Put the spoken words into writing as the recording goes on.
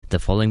The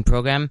following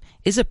program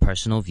is a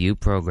personal view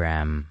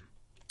program.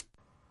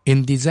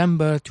 In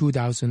December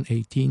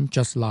 2018,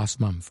 just last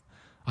month,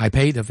 I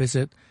paid a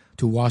visit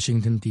to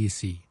Washington,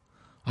 D.C.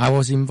 I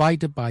was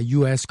invited by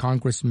US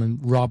Congressman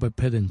Robert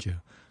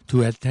Pittenger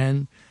to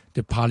attend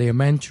the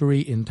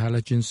Parliamentary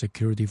Intelligence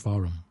Security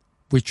Forum,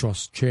 which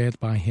was chaired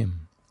by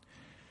him.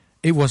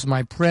 It was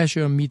my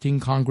pleasure meeting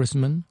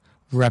congressmen,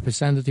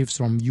 representatives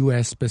from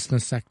U.S.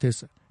 business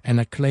sectors, and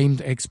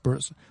acclaimed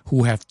experts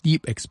who have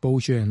deep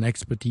exposure and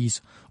expertise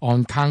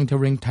on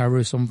countering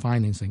terrorism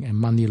financing and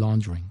money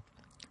laundering.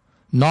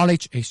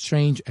 Knowledge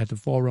exchange at the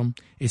forum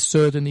is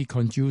certainly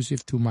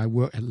conducive to my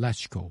work at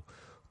LegCo,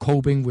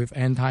 coping with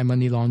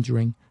anti-money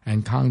laundering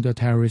and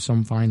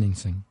counter-terrorism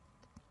financing.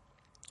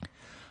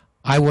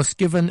 I was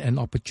given an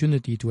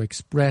opportunity to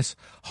express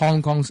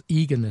Hong Kong's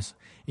eagerness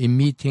in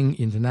meeting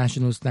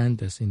international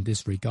standards in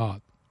this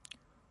regard.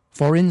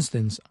 For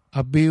instance,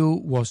 a bill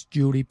was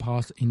duly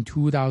passed in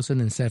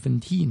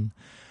 2017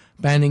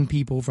 banning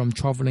people from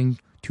traveling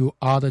to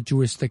other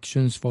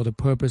jurisdictions for the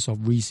purpose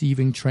of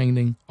receiving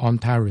training on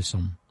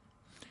terrorism.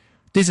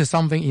 This is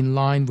something in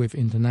line with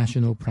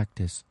international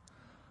practice.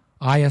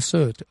 I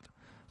assert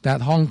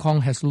that Hong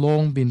Kong has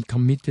long been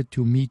committed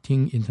to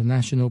meeting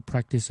international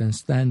practice and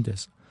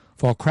standards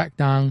for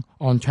crackdown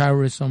on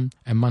terrorism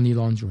and money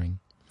laundering.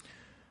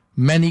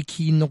 Many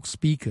keynote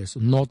speakers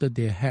nodded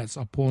their heads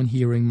upon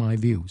hearing my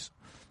views,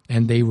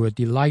 and they were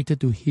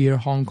delighted to hear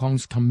Hong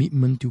Kong's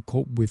commitment to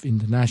cope with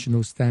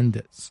international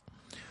standards.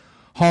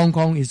 Hong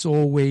Kong is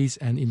always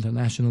an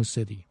international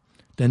city.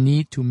 The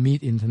need to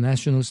meet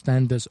international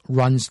standards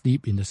runs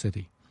deep in the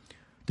city.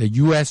 The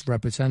U.S.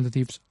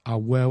 representatives are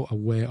well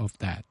aware of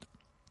that.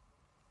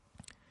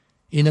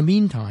 In the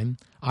meantime,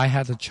 I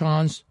had a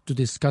chance to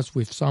discuss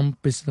with some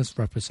business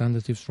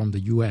representatives from the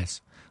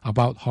U.S.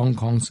 about Hong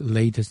Kong's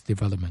latest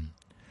development.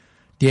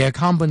 Their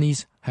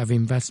companies have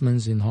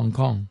investments in Hong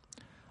Kong.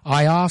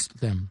 I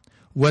asked them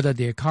whether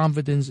their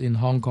confidence in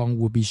Hong Kong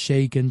would be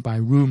shaken by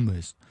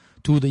rumors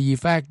to the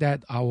effect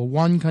that our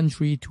one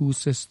country, two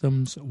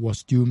systems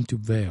was doomed to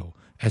fail,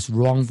 as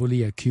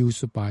wrongfully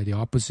accused by the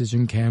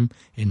opposition camp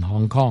in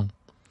Hong Kong.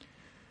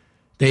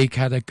 They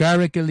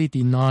categorically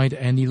denied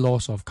any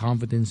loss of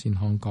confidence in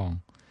Hong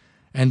Kong,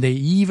 and they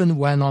even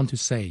went on to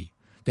say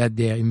that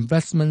their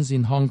investments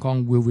in Hong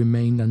Kong will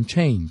remain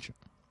unchanged.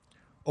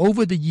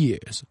 Over the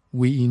years,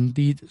 we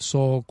indeed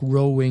saw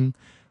growing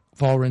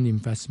foreign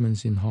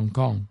investments in Hong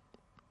Kong.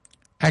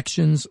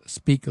 Actions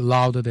speak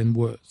louder than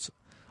words.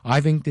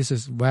 I think this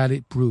is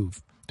valid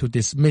proof to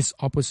dismiss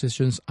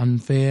opposition's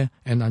unfair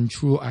and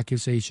untrue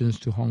accusations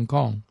to Hong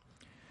Kong.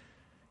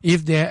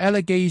 If their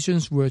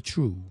allegations were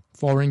true,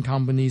 foreign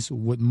companies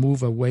would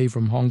move away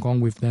from Hong Kong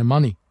with their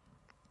money.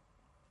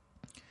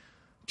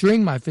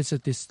 During my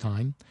visit this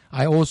time,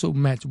 I also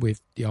met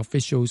with the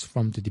officials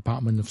from the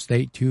Department of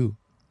State too.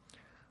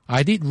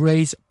 I did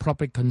raise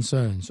public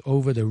concerns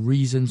over the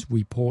recent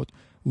report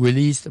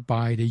released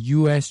by the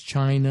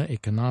U.S.-China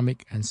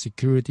Economic and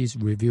Securities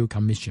Review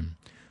Commission,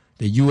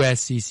 the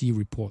USCC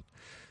report,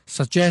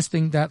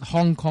 suggesting that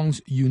Hong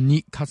Kong's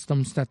unique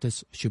customs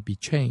status should be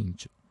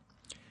changed.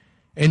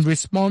 In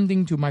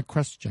responding to my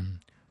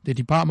question, the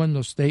Department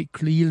of State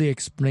clearly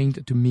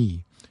explained to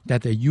me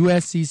that the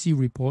USCC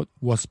report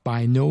was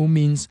by no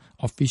means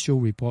official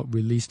report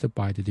released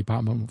by the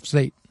Department of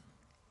State.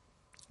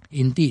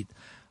 Indeed,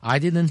 I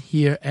didn't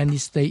hear any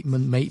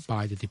statement made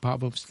by the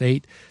Department of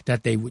State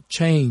that they would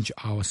change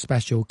our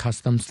special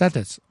customs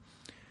status.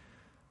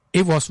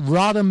 It was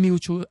rather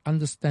mutual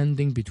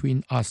understanding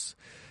between us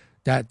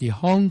that the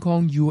Hong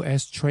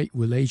Kong-U.S. trade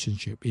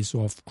relationship is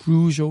of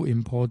crucial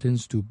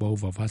importance to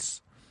both of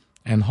us.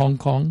 And Hong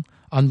Kong,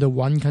 under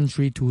one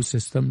country, two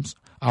systems,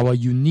 our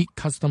unique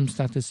customs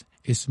status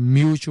is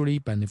mutually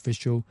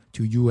beneficial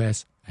to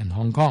U.S. and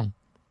Hong Kong.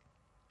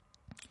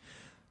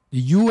 The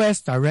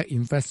U.S. direct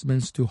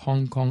investments to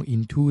Hong Kong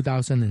in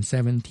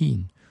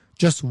 2017,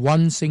 just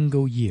one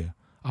single year,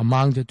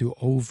 amounted to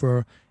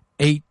over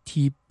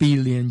 $80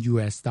 billion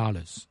US.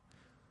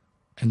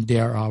 And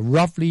there are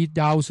roughly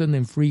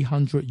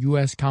 1,300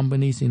 U.S.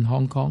 companies in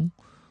Hong Kong,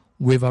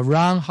 with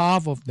around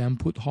half of them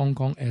put Hong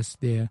Kong as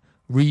their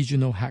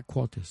regional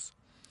headquarters.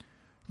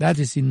 That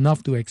is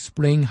enough to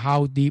explain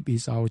how deep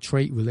is our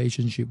trade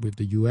relationship with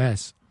the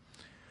U.S.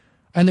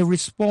 And the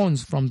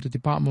response from the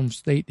Department of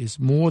State is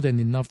more than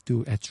enough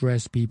to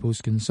address people's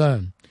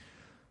concern.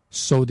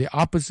 So the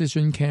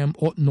opposition camp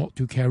ought not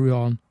to carry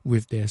on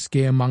with their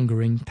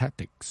scaremongering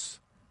tactics.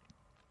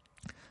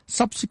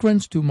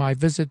 Subsequent to my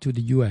visit to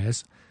the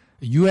U.S.,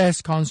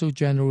 U.S. Consul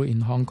General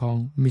in Hong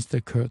Kong,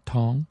 Mr. Kurt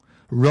Tong,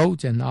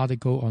 wrote an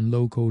article on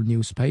local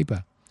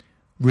newspaper,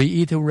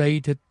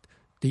 reiterated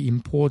the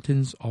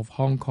importance of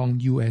Hong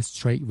Kong-U.S.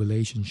 trade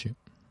relationship.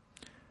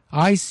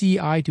 I see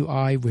eye to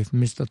eye with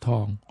Mr.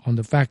 Tong on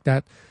the fact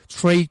that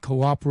trade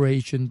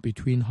cooperation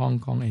between Hong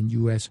Kong and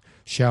U.S.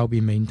 shall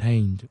be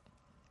maintained.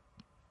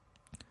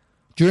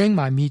 During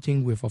my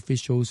meeting with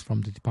officials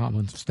from the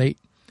Department of State,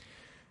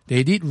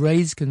 they did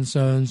raise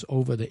concerns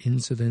over the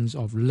incidence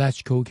of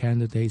LegCo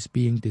candidates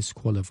being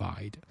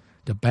disqualified,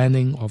 the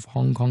banning of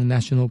Hong Kong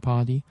National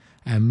Party,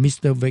 and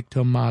Mr.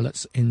 Victor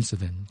Mallet's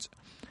incident.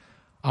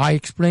 I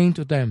explained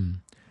to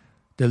them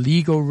the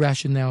legal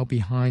rationale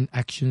behind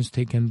actions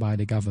taken by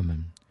the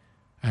government,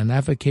 and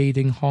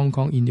advocating Hong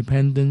Kong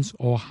independence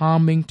or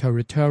harming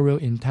territorial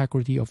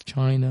integrity of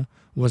China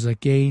was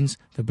against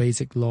the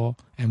basic law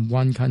and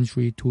one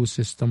country, two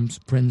systems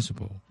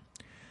principle.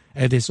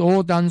 It is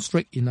all done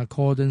strict in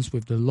accordance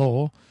with the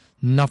law,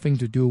 nothing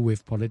to do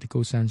with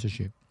political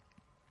censorship.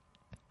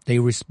 They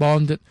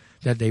responded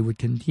that they would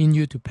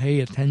continue to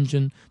pay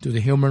attention to the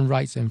human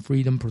rights and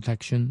freedom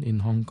protection in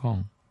Hong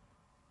Kong.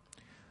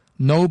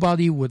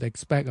 Nobody would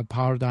expect a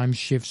paradigm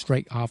shift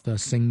straight after a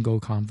single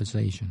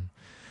conversation.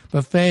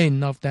 But fair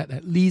enough that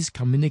at least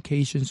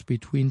communications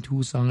between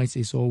two sides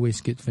is always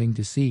a good thing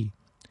to see.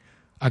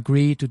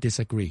 Agree to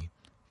disagree.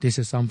 This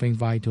is something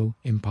vital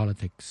in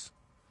politics.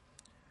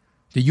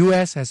 The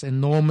U.S. has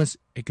enormous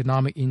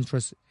economic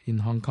interest in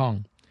Hong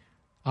Kong.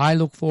 I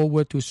look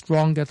forward to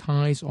stronger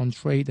ties on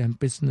trade and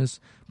business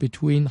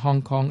between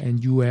Hong Kong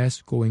and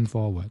U.S. going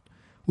forward,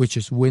 which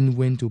is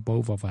win-win to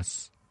both of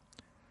us.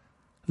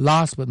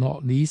 Last but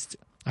not least,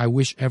 I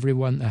wish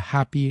everyone a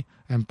happy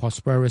and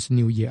prosperous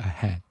new year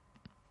ahead.